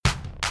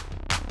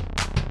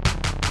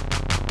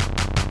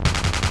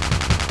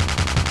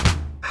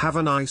Have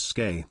a nice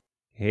day.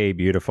 Hey,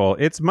 beautiful.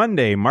 It's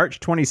Monday, March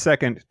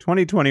 22nd,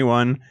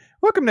 2021.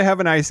 Welcome to Have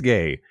a Nice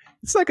Gay.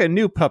 It's like a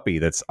new puppy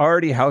that's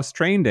already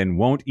house-trained and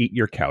won't eat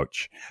your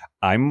couch.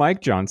 I'm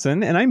Mike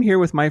Johnson, and I'm here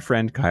with my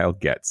friend Kyle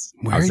Getz.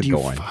 How's it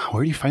going?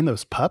 Where do you find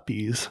those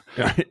puppies?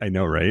 I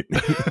know, right?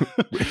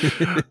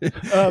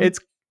 It's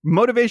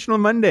Motivational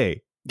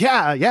Monday.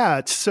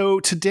 Yeah. So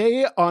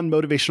today on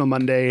Motivational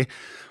Monday,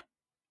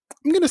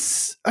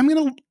 I'm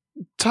gonna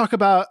talk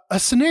about a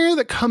scenario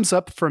that comes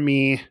up for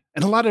me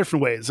in a lot of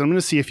different ways. I'm going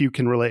to see if you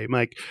can relate,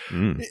 Mike.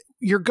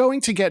 You're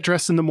going to get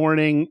dressed in the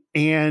morning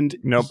and...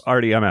 Nope,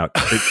 already I'm out.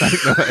 All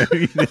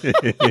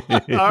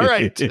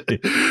right. You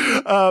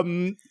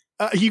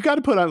got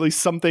to put on at least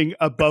something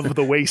above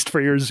the waist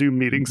for your Zoom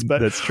meetings.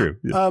 But that's true.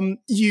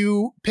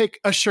 You pick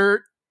a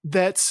shirt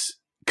that's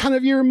kind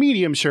of your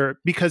medium shirt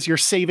because you're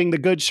saving the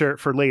good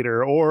shirt for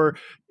later, or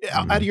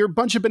out of your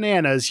bunch of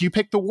bananas, you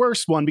pick the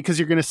worst one because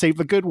you're going to save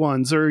the good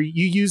ones, or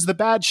you use the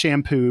bad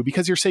shampoo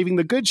because you're saving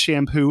the good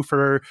shampoo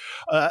for,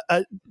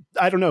 I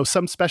don't know,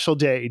 some special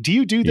day. Do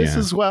you do this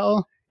as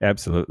well?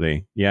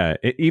 Absolutely. Yeah.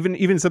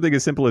 Even something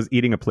as simple as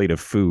eating a plate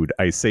of food.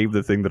 I save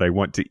the thing that I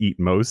want to eat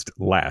most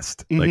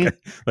last.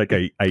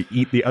 Mm-hmm. I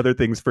eat the other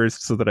things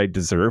first so that I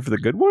deserve the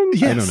good one.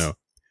 Yes. I don't know.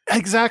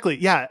 Exactly.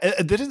 Yeah.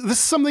 This is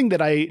something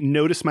that I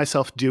notice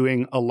myself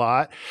doing a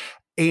lot.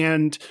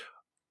 And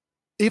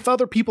if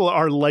other people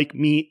are like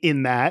me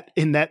in that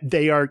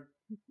they are,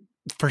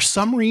 for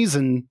some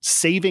reason,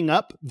 saving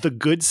up the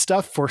good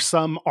stuff for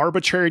some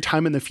arbitrary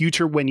time in the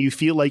future when you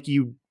feel like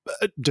you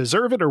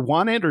deserve it or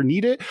want it or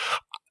need it,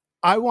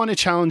 I want to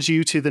challenge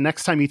you to, the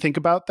next time you think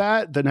about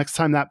that, the next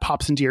time that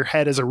pops into your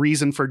head as a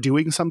reason for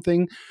doing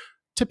something,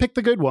 to pick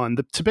the good one,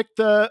 to pick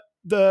the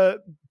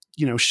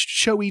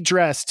showy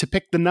dress, to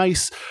pick the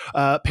nice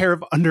pair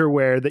of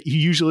underwear that you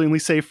usually only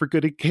save for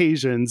good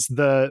occasions,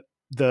 the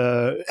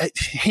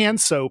hand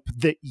soap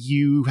that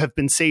you have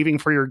been saving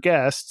for your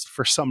guests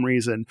for some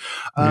reason.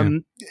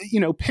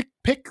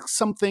 Pick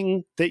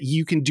something that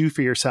you can do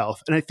for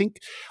yourself. And I think,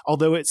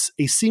 although it's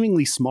a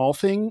seemingly small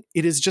thing,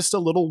 it is just a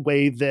little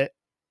way that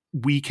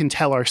we can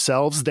tell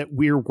ourselves that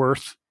we're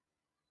worth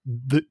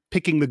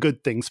picking the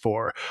good things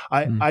for.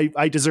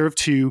 I deserve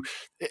to.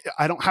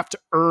 I don't have to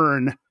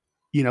earn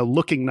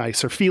looking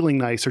nice or feeling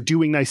nice or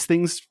doing nice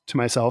things to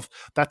myself.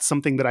 That's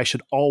something that I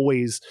should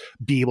always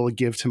be able to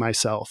give to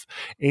myself.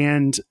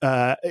 And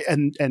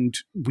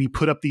we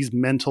put up these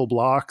mental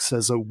blocks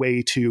as a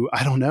way to,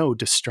 I don't know,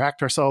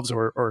 distract ourselves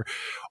or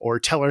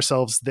tell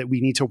ourselves that we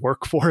need to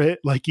work for it,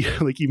 like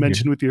you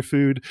mentioned with your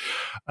food.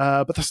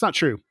 But that's not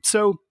true.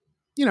 So,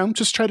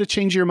 just try to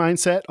change your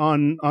mindset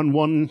on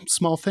one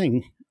small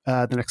thing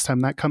the next time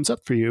that comes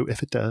up for you,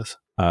 if it does.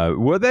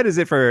 Well, that is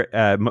it for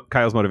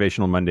Kyle's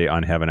Motivational Monday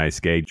on Have a Nice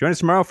Gay. Join us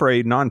tomorrow for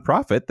a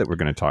nonprofit that we're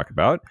going to talk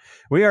about.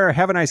 We are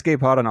Have a Nice Gay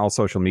Pod on all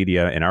social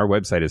media, and our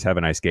website is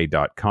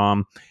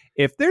haveanicegay.com.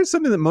 If there's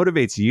something that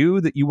motivates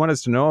you that you want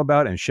us to know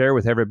about and share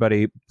with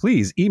everybody,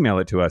 please email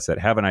it to us at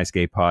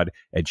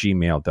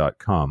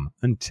haveanicegaypod@gmail.com.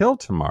 Until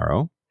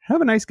tomorrow,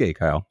 have a nice gay,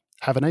 Kyle.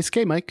 Have a nice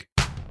gay, Mike.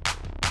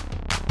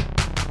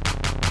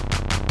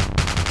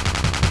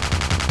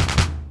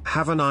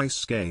 Have a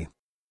nice gay.